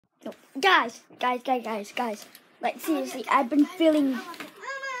Guys. Like, seriously, I've been feeling...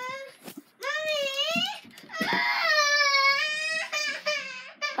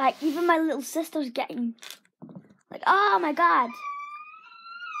 Like, even my little sister's getting... Like, oh my God.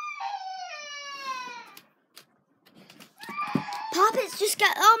 Puppets just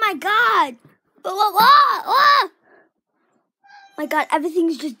got... Oh my God. Whoa. My God,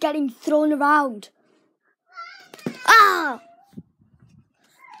 everything's just getting thrown around. Ah!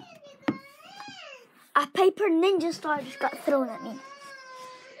 A paper ninja star just got thrown at me.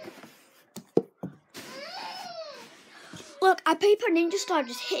 Look, a paper ninja star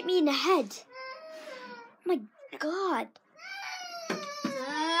just hit me in the head. Oh my God.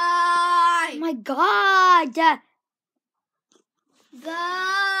 Die. Oh my God.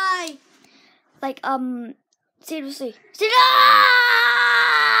 Die. Like, seriously. Ah!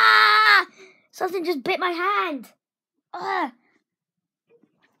 Something just bit my hand. Ugh.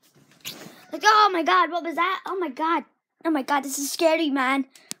 Like, oh my God, what was that? Oh my God, this is scary, man.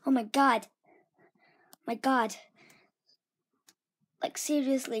 Oh my God. My God. Like,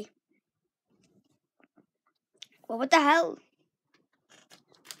 seriously. Well, what the hell?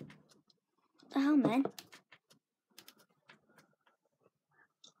 What the hell, man?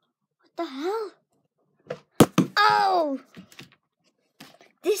 What the hell? Oh!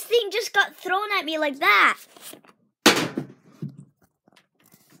 This thing just got thrown at me like that.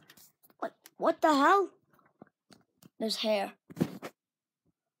 What the hell? There's hair. Oh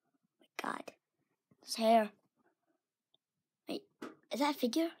my God. There's hair. Wait, is that a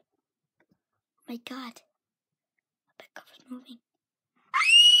figure? Oh my God. The cover's moving.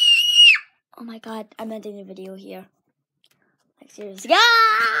 Oh my God, I'm ending the video here. Like, seriously.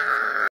 Ah!